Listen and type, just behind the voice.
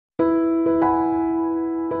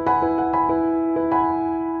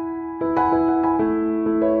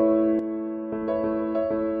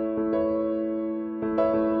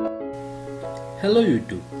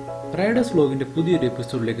Riders വ്ലോഗിന്റെ പുതിയൊരു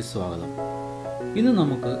എപ്പിസോഡിലേക്ക് സ്വാഗതം. ഇന്ന്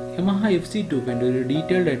നമുക്ക് Yamaha fz25 ഒരു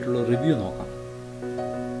ഡീറ്റെയിൽഡ് ആയിട്ടുള്ള റിവ്യൂ നോക്കാം.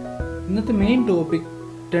 ഇന്നത്തെ മെയിൻ ടോപ്പിക്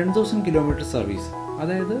 10,000 കിലോമീറ്റർ സർവീസ്,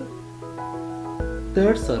 അതായത്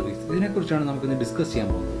തേർഡ് സർവീസ്. ഇതിനെക്കുറിച്ചാണ് നമുക്കിന്ന് ഡിസ്കസ്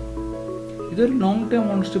ചെയ്യാൻ പോകുന്നത്. ഇതൊരു ലോങ് ടേം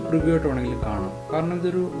ഓണർഷിപ്പ് റിവ്യൂ ആയിട്ട് വേണമെങ്കിൽ കാണാം, കാരണം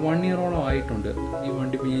ഇതൊരു 1 ഇയറോളം ആയിട്ടുണ്ട് ഈ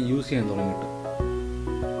വണ്ടി ഇപ്പോൾ ഞാൻ യൂസ് ചെയ്യാൻ തുടങ്ങിയിട്ട്.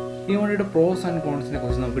 ഈ വണ്ടിയുടെ പ്രോസ് ആൻഡ് കോൺസിനെ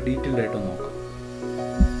കുറിച്ച് നമുക്ക് ഡീറ്റെയിൽഡ് ആയിട്ട് നോക്കാം.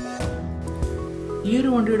 ഈ ഒരു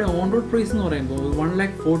വണ്ടിയുടെ ഓൺ റോഡ് പ്രൈസ് എന്ന് പറയുമ്പോൾ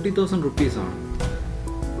 1,40,000 rupees ആണ്.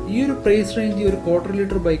 ഈ ഒരു പ്രൈസ് റേഞ്ച് ഒരു 1/4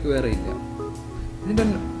 ലിറ്റർ ബൈക്ക് വേറെ ഇല്ല. ഇതിൻ്റെ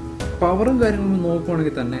പവറും കാര്യങ്ങളും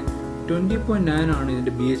നോക്കുകയാണെങ്കിൽ തന്നെ 20.9 ആണ്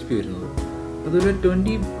ഇതിൻ്റെ BHP വരുന്നത്. അതുപോലെ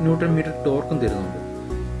 20 Nm ടോർക്കും തരുന്നുണ്ട്.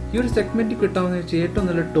 ഈ ഒരു സെഗ്മെൻറ്റ് കിട്ടാവുന്ന ഏറ്റവും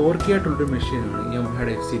നല്ല ടോർക്കി ആയിട്ടുള്ളൊരു മെഷീനാണ് Yamaha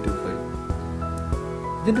fz25.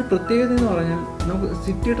 ഇതിൻ്റെ പ്രത്യേകത എന്ന് പറഞ്ഞാൽ നമുക്ക്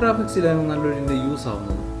സിറ്റി ട്രാഫിക്സിലാണ് നല്ലൊരു ഇതിൻ്റെ യൂസ്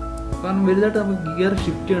ആവുന്നത്. കാരണം വലുതായിട്ട് നമുക്ക് ഗിയർ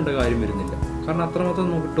ഷിഫ്റ്റ് ചെയ്യേണ്ട കാര്യം വരുന്നില്ല, കാരണം അത്രമാത്രം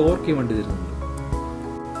നമുക്ക് ടോർക്ക് ഈ വണ്ടി തരുന്നുണ്ട്.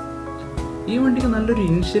 ഈ വണ്ടിക്ക് നല്ലൊരു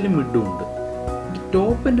ഇനിഷ്യലും മിഡും ഉണ്ട്.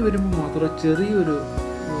 ടോപ്പ് എൻഡ് വരുമ്പോൾ മാത്രം ചെറിയൊരു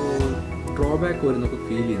ഡ്രോബാക്ക് വരും നമുക്ക്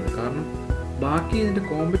ഫീൽ ചെയ്യുന്നത്. കാരണം ബാക്കി ഇതിൻ്റെ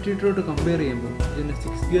കോമ്പറ്റീറ്ററോട്ട് കമ്പയർ ചെയ്യുമ്പോൾ ഇതിന്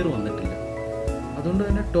 6 ഗിയർ വന്നിട്ടില്ല. അതുകൊണ്ട്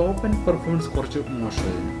തന്നെ ടോപ്പ് എൻഡ് പെർഫോമൻസ് കുറച്ച്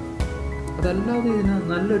മോശമായിരുന്നു. അതല്ലാതെ ഇതിന്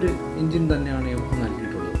നല്ലൊരു എൻജിൻ തന്നെയാണ് Yamaha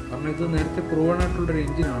നൽകിയിട്ടുള്ളത്. കാരണം ഇത് നേരത്തെ പ്രൂവൺ ആയിട്ടുള്ളൊരു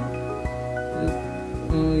എൻജിനാണ്.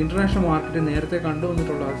 ഇന്റർനാഷണൽ മാർക്കറ്റിൽ നേരത്തെ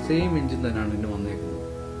കണ്ടുവന്നിട്ടുള്ള സെയിം എൻജിൻ തന്നെയാണ് ഇതിന് വന്നേക്കുന്നത്.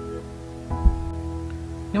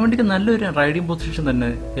 ഈ വണ്ടിക്ക് നല്ലൊരു റൈഡിങ് പൊസിഷൻ തന്നെ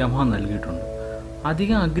Yamaha നൽകിയിട്ടുണ്ട്.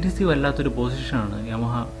 അധികം അഗ്രസീവ് അല്ലാത്തൊരു പൊസിഷനാണ്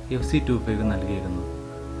Yamaha fz25 നൽകിയിരിക്കുന്നത്.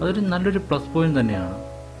 അതൊരു നല്ലൊരു പ്ലസ് പോയിന്റ് തന്നെയാണ്.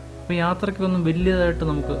 അപ്പോൾ യാത്രയ്ക്കൊന്നും വലിയതായിട്ട്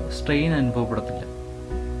നമുക്ക് സ്ട്രെയിൻ അനുഭവപ്പെടത്തില്ല.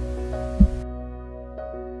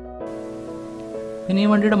 പിന്നെ ഈ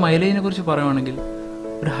വണ്ടിയുടെ മൈലേജിനെ കുറിച്ച് പറയുകയാണെങ്കിൽ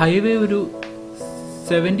ഒരു ഹൈവേ ഒരു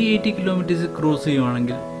 70-80 കിലോമീറ്റേഴ്സ് ക്രോസ്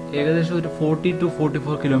ചെയ്യുവാണെങ്കിൽ ഏകദേശം ഒരു 40 to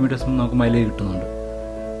 44 കിലോമീറ്റേഴ്സ് നമുക്ക് മൈലേജ് കിട്ടുന്നുണ്ട്.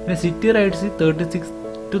 പിന്നെ സിറ്റി റൈഡ്സ് 36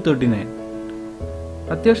 to 39.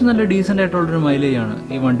 അത്യാവശ്യം നല്ല ഡീസൻ്റ് ആയിട്ടുള്ളൊരു മൈലേജാണ്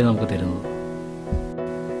ഈ വണ്ടി നമുക്ക് തരുന്നത്.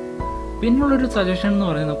 പിന്നുള്ളൊരു സജഷൻ എന്ന്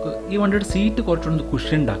പറയുന്നത് നമുക്ക് ഈ വണ്ടിയുടെ സീറ്റ് കുറച്ചുകൂടി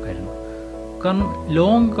കുഷൻ ഉണ്ടാക്കായിരുന്നു. കാരണം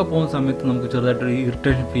ലോങ് ഒക്കെ പോകുന്ന സമയത്ത് നമുക്ക് ചെറുതായിട്ടൊരു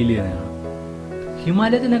ഇറിറ്റേഷൻ ഫീൽ ചെയ്യുന്നതാണ്.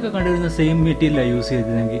 ഹിമാലയത്തിനൊക്കെ കണ്ടുവരുന്ന സെയിം മെറ്റീരിയലാണ് യൂസ്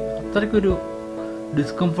ചെയ്തിരുന്നെങ്കിൽ അത്രയ്ക്കൊരു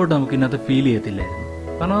ഡിസ്കംഫർട്ട് നമുക്ക് ഇതിനകത്ത് ഫീൽ ചെയ്യത്തില്ലായിരുന്നു.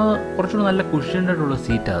 കാരണം അത് കുറച്ചുകൂടി നല്ല കുഷ്യൻ്റായിട്ടുള്ള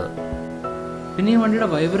സീറ്റാണ്. പിന്നെ ഈ വണ്ടിയുടെ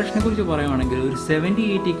വൈബ്രേഷനെ കുറിച്ച് പറയുകയാണെങ്കിൽ ഒരു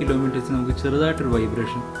 70-80 കിലോമീറ്റേഴ്സ് നമുക്ക് ചെറുതായിട്ടൊരു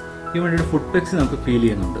വൈബ്രേഷൻ ഈ വണ്ടിയുടെ ഫുട് പെക്സ് നമുക്ക് ഫീൽ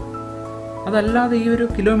ചെയ്യുന്നുണ്ട്. അതല്ലാതെ ഈ ഒരു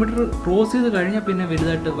കിലോമീറ്റർ ക്രോസ് ചെയ്ത് കഴിഞ്ഞാൽ പിന്നെ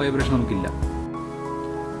വലുതായിട്ട് വൈബ്രേഷൻ നമുക്കില്ല.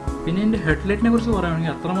 പിന്നെ ഇതിൻ്റെ ഹെഡ്ലൈറ്റിനെ കുറിച്ച്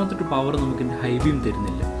പറയുകയാണെങ്കിൽ അത്രമാത്രം പവർ നമുക്ക് ഇതിൻ്റെ ഹൈ ബീം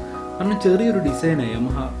തരുന്നില്ല. കാരണം ചെറിയൊരു ഡിസൈനാണ്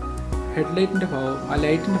Yamaha ഹെഡ്ലൈറ്റിൻ്റെ ഭാഗം ആ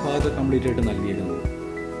ലൈറ്റിൻ്റെ ഭാഗത്ത് കംപ്ലീറ്റ് ആയിട്ട് നൽകിയിരിക്കുന്നത്.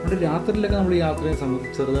 അതുകൊണ്ട് രാത്രിയിലൊക്കെ നമ്മൾ യാത്ര ചെയ്യുന്ന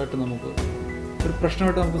സമയത്ത് ചെറുതായിട്ട് നമുക്ക് ഒരു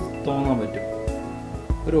പ്രശ്നമായിട്ട് നമുക്ക് തോന്നാൻ പറ്റും.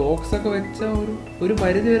 ഒരു ഓക്സൊക്കെ വെച്ച ഒരു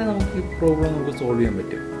പരിധി വരെ നമുക്ക് ഈ പ്രോബ്ലം നമുക്ക് സോൾവ് ചെയ്യാൻ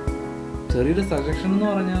പറ്റും. ചെറിയൊരു സജഷൻ എന്ന്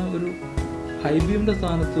പറഞ്ഞാൽ ഒരു ഹൈ ബീമിൻ്റെ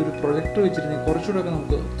സ്ഥാനത്ത് ഒരു പ്രൊജക്ടർ വെച്ചിരുന്നെങ്കിൽ കുറച്ചുകൂടെയൊക്കെ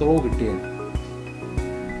നമുക്ക് ത്രോ കിട്ടിയത്.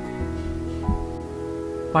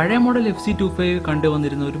 പഴയ മോഡൽ fz25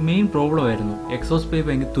 കണ്ടുവന്നിരുന്ന ഒരു മെയിൻ പ്രോബ്ലം ആയിരുന്നു എക്സോസ്റ്റ് പൈപ്പ്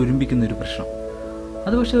ഭയങ്കര തുരുമ്പിക്കുന്ന ഒരു പ്രശ്നം.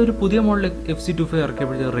 അത് പക്ഷേ ഒരു പുതിയ മോഡൽ fz25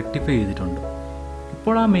 ഇറക്കിയപ്പോഴത്തേക്ക് റെക്ടിഫൈ ചെയ്തിട്ടുണ്ട്.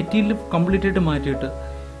 ഇപ്പോൾ ആ മെറ്റീരിയൽ കംപ്ലീറ്റ് ആയിട്ട് മാറ്റിയിട്ട്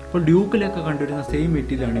ഇപ്പോൾ ഡ്യൂക്കിലൊക്കെ കണ്ടുവരുന്ന സെയിം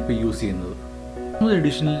മെറ്റീരിയലാണ് ഇപ്പോൾ യൂസ് ചെയ്യുന്നത്.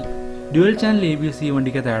 അഡീഷണൽ ഡ്യുവൽ ചാനൽ ABS ഈ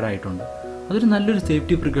വണ്ടിക്കകത്ത് ആഡ് ആയിട്ടുണ്ട്. അതൊരു നല്ലൊരു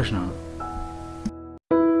സേഫ്റ്റി പ്രിക്കോഷനാണ്.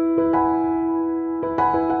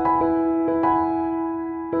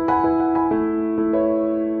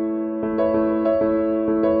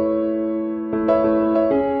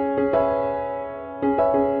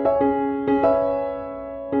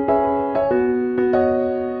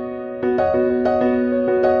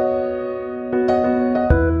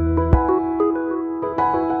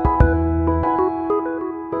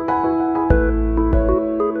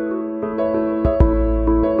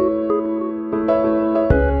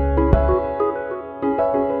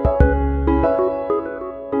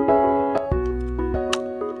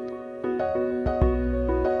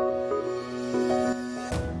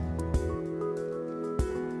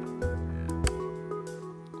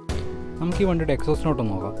 നമുക്ക് ഈ വണ്ടിയുടെ എക്സോസ്റ്റിനോട്ട്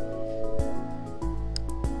നോക്കാം.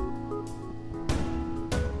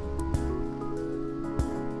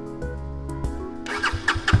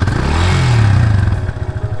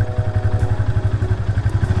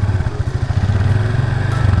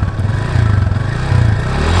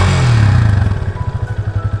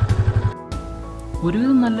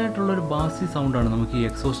 ഒരുവിധം നല്ലതായിട്ടുള്ളൊരു ബാസി സൗണ്ടാണ് നമുക്ക് ഈ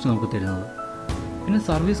എക്സോസ്റ്റ് നമുക്ക് തരുന്നത്. പിന്നെ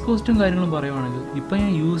സർവീസ് കോസ്റ്റും കാര്യങ്ങളും പറയുവാണെങ്കിൽ ഇപ്പം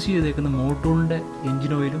ഞാൻ യൂസ് ചെയ്തേക്കുന്ന മോട്ടോറിൻ്റെ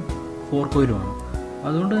എൻജിൻ ഓയിലും ഫോർക്ക് ഓയിലുമാണ്.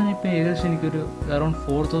 അതുകൊണ്ട് തന്നെ ഇപ്പോൾ ഏകദേശം എനിക്കൊരു അറൗണ്ട്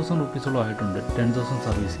 4,000 rupees ആയിട്ടുണ്ട് 10,000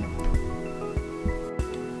 സർവീസിന്.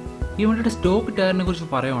 ഈ വണ്ടിയുടെ സ്റ്റോക്ക് ടയറിനെ കുറിച്ച്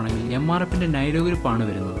പറയുവാണെങ്കിൽ MRFൻ്റെ നൈലോ ഗ്രിപ്പാണ്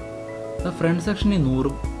വരുന്നത്. അത് ഫ്രണ്ട് സെക്ഷനിൽ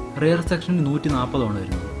 100ഉം റെയർ സെക്ഷനിൽ 140 ആണ്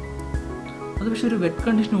വരുന്നത്. അത് പക്ഷേ ഒരു വെറ്റ്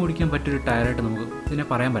കണ്ടീഷൻ ഓടിക്കാൻ പറ്റിയൊരു ടയറായിട്ട് നമുക്ക് ഇതിനെ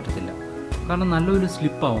പറയാൻ പറ്റത്തില്ല. കാരണം നല്ലൊരു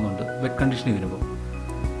സ്ലിപ്പ് ആവുന്നുണ്ട് വെറ്റ് കണ്ടീഷനിൽ വരുമ്പോൾ.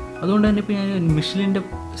 അതുകൊണ്ട് തന്നെ ഇപ്പോൾ ഞാൻ മിഷലിൻ്റെ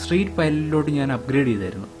സ്ട്രീറ്റ് പൈലറ്റിലോട്ട് ഞാൻ അപ്ഗ്രേഡ്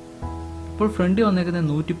ചെയ്തായിരുന്നു. ഇപ്പോൾ ഫ്രണ്ടിൽ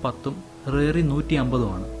വന്നേക്കുന്നത് 110ഉം റെയറിൽ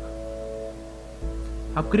 150ഉമാണ്.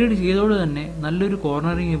 അപ്ഗ്രേഡ് ചെയ്തതോടെ തന്നെ നല്ലൊരു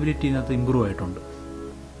കോർണറിങ് എബിലിറ്റി ഇതിനകത്ത് ഇമ്പ്രൂവ് ആയിട്ടുണ്ട്.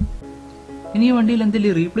 ഇനി ഈ വണ്ടിയിൽ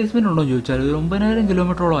എന്തെങ്കിലും റീപ്ലേസ്മെൻറ്റ് ഉണ്ടോ എന്ന് ചോദിച്ചാൽ ഒരു 9000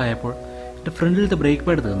 കിലോമീറ്ററോളം ആയപ്പോൾ എൻ്റെ ഫ്രണ്ടിലത്തെ ബ്രേക്ക്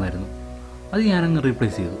പാഡ് തീർന്നായിരുന്നു. അത് ഞാനങ്ങ്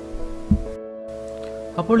റീപ്ലേസ് ചെയ്തു.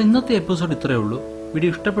 അപ്പോൾ ഇന്നത്തെ എപ്പിസോഡ് ഇത്രയേ ഉള്ളൂ.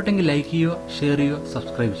 വീഡിയോ ഇഷ്ടപ്പെട്ടെങ്കിൽ ലൈക്ക് ചെയ്യുക, ഷെയർ ചെയ്യുക,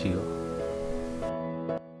 സബ്സ്ക്രൈബ് ചെയ്യുക.